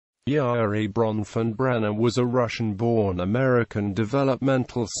Urie Bronfenbrenner was a Russian-born American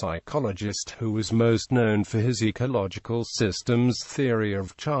developmental psychologist who was most known for his ecological systems theory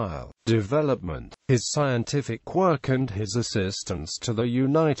of child development. His scientific work and his assistance to the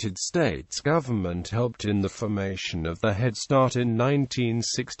United States government helped in the formation of the Head Start in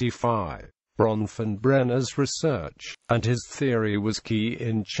 1965. Bronfenbrenner's research and his theory was key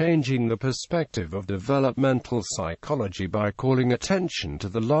in changing the perspective of developmental psychology by calling attention to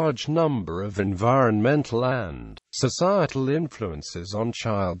the large number of environmental and societal influences on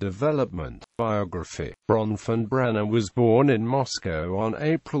child development. Biography. Bronfenbrenner was born in Moscow on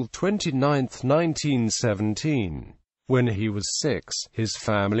April 29, 1917. When he was 6, his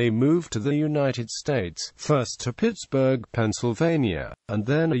family moved to the United States, first to Pittsburgh, Pennsylvania, and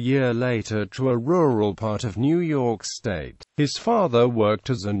then a year later to a rural part of New York State. His father worked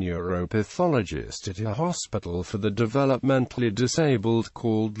as a neuropathologist at a hospital for the developmentally disabled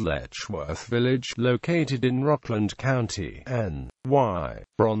called Letchworth Village, located in Rockland County, N.Y.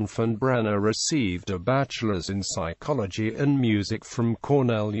 Bronfenbrenner received a bachelor's in psychology and music from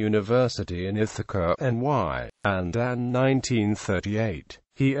Cornell University in Ithaca, N.Y., and in 1938,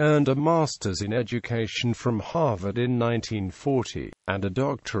 he earned a master's in education from Harvard in 1940, and a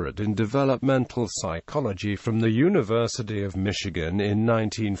doctorate in developmental psychology from the University of Michigan in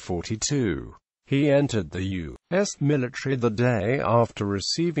 1942. He entered the U.S. military the day after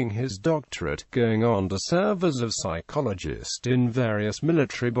receiving his doctorate, going on to serve as a psychologist in various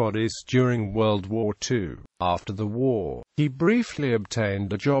military bodies during World War II. After the war, he briefly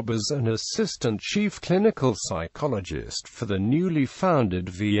obtained a job as an assistant chief clinical psychologist for the newly founded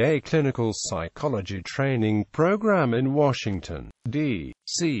VA Clinical Psychology Training Program in Washington,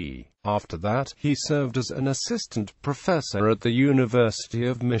 D.C. After that, he served as an assistant professor at the University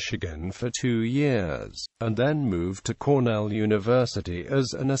of Michigan for 2 years, and then moved to Cornell University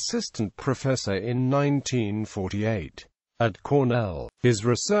as an assistant professor in 1948. At Cornell, his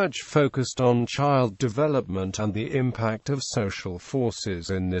research focused on child development and the impact of social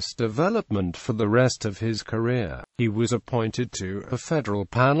forces in this development for the rest of his career. He was appointed to a federal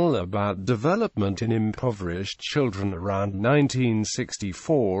panel about development in impoverished children around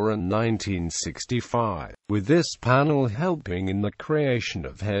 1964 and 1965, with this panel helping in the creation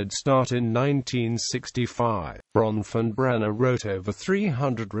of Head Start in 1965. Bronfenbrenner wrote over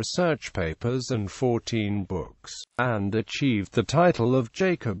 300 research papers and 14 books, and achieved the title of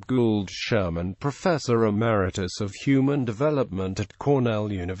Jacob Gould Sherman Professor Emeritus of Human Development at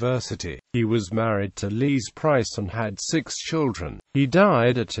Cornell University. He was married to Lise Price and had 6 children. He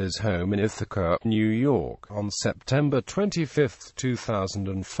died at his home in Ithaca, New York, on September 25,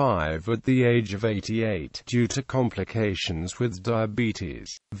 2005 at the age of 88, due to complications with diabetes.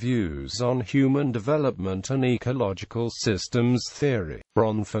 Views on human development and ecological systems theory.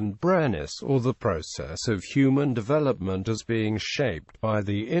 Bronfenbrenner saw the process of human development as being shaped by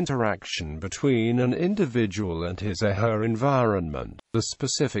the interaction between an individual and his or her environment. The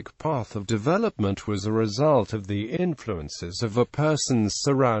specific path of development was a result of the influences of a person's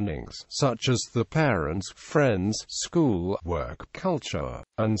surroundings, such as the parents, friends, school, work, culture,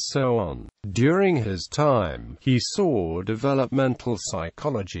 and so on. During his time, he saw developmental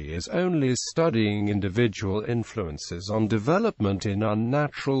psychology as only studying individual influences on development in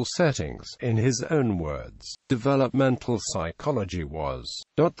unnatural settings. In his own words, developmental psychology was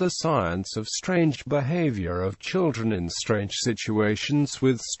the science of strange behavior of children in strange situations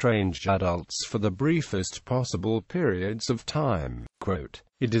with strange adults for the briefest possible periods of time. Quote,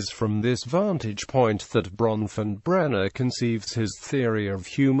 "It is from this vantage point that Bronfenbrenner conceives his theory of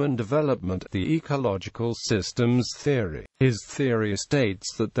human development, the ecological systems theory. His theory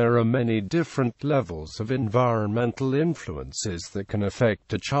states that there are many different levels of environmental influences that can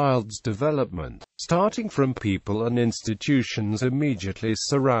affect a child's development, starting from people and institutions immediately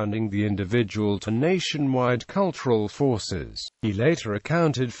surrounding the individual to nationwide cultural forces. He later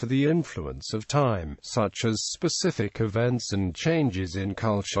accounted for the influence of time, such as specific events and changes in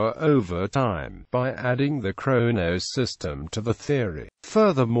culture over time, by adding the chronos system to the theory.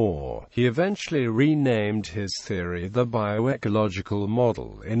 Furthermore, he eventually renamed his theory the bioecological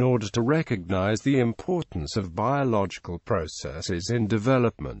model in order to recognize the importance of biological processes in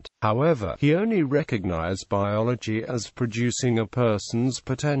development. However, he only recognized biology as producing a person's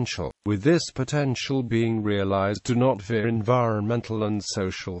potential, with this potential being realized not via environmental and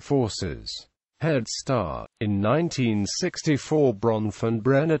social forces. Head Start. In 1964,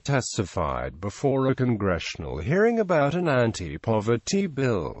 Bronfenbrenner testified before a congressional hearing about an anti-poverty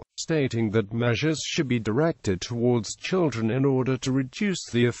bill, stating that measures should be directed towards children in order to reduce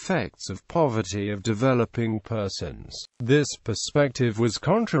the effects of poverty of developing persons. This perspective was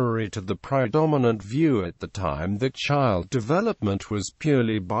contrary to the predominant view at the time that child development was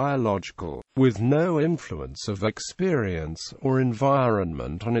purely biological, with no influence of experience or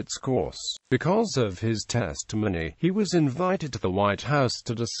environment on its course. Because of his testimony, he was invited to the White House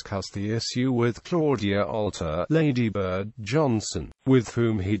to discuss the issue with Claudia Alter, Lady Bird Johnson, with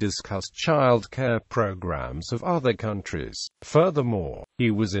whom he discussed child care programs of other countries. Furthermore,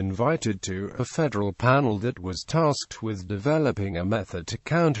 he was invited to a federal panel that was tasked with developing a method to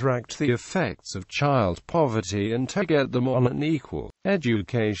counteract the effects of child poverty and to get them on an equal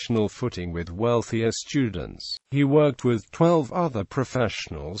educational footing with wealthier students. He worked with 12 other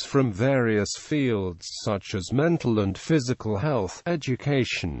professionals from various fields such as mental and physical health,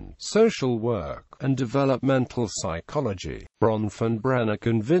 education, social work, and developmental psychology. Bronfenbrenner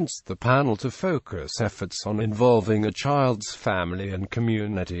convinced the panel to focus efforts on involving a child's family and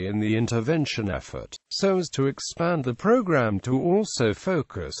community in the intervention effort, so as to expand the program to also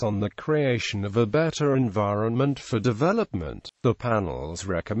focus on the creation of a better environment for development. The panel's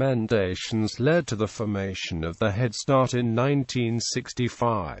recommendations led to the formation of the Head Start in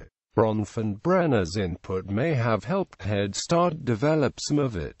 1965. Bronfenbrenner's input may have helped Head Start develop some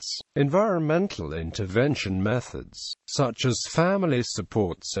of its environmental intervention methods, such as family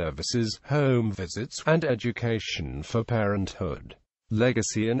support services, home visits, and education for parenthood.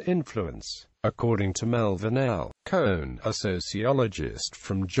 Legacy and influence. According to Melvin L. Cohn, a sociologist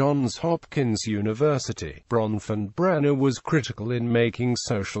from Johns Hopkins University, Bronfenbrenner was critical in making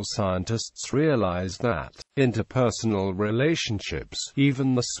social scientists realize that interpersonal relationships,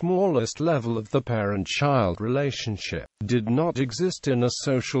 even the smallest level of the parent-child relationship, did not exist in a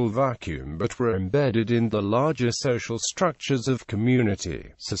social vacuum but were embedded in the larger social structures of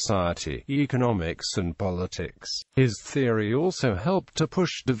community, society, economics, and politics. His theory also helped to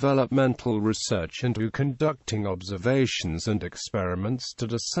push developmental research into conducting observations and experiments to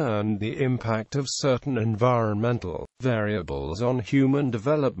discern the impact of certain environmental variables on human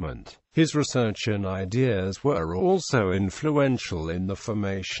development. His research and ideas were also influential in the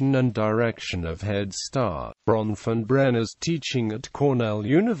formation and direction of Head Start. Bronfenbrenner's teaching at Cornell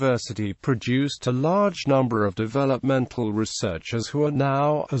University produced a large number of developmental researchers who are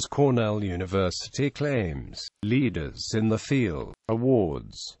now, as Cornell University claims, leaders in the field.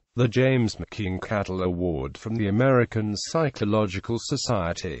 Awards. The James McKean-Cattell Award from the American Psychological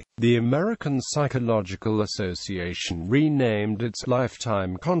Society. The American Psychological Association renamed its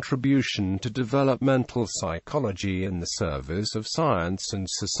lifetime contribution to developmental psychology in the service of science and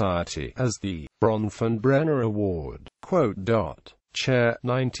society as the Bronfenbrenner Award. Chair,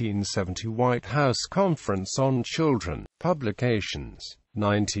 1970 White House Conference on Children. Publications,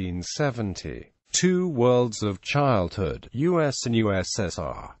 1970. Two Worlds of Childhood, U.S. and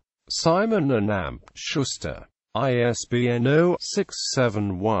USSR. Simon and Amp. Schuster. ISBN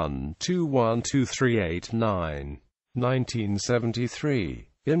 0-671-212389. 1973.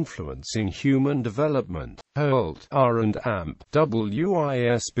 Influencing Human Development. Holt, R. and Amp. W.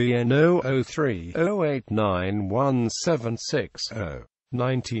 ISBN 0-03-089176-0.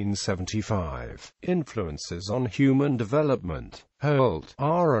 1975. Influences on Human Development. Holt,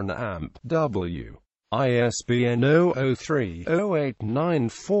 R. and Amp. W. ISBN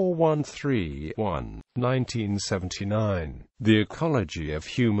 0-03-089413-1. 1979. The Ecology of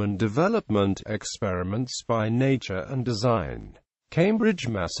Human Development. Experiments by Nature and Design. Cambridge,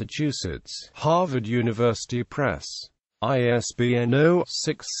 Massachusetts. Harvard University Press. ISBN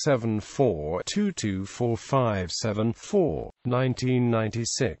 0-674-22457-4.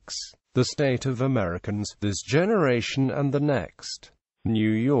 1996. The State of Americans, This Generation and the Next.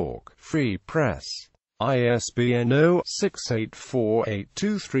 New York, Free Press. ISBN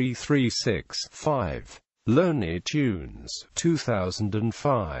 0-684-82336-5. Lonely Tunes,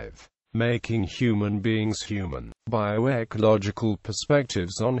 2005. Making Human Beings Human. Bioecological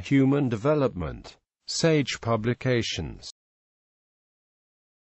Perspectives on Human Development. Sage Publications.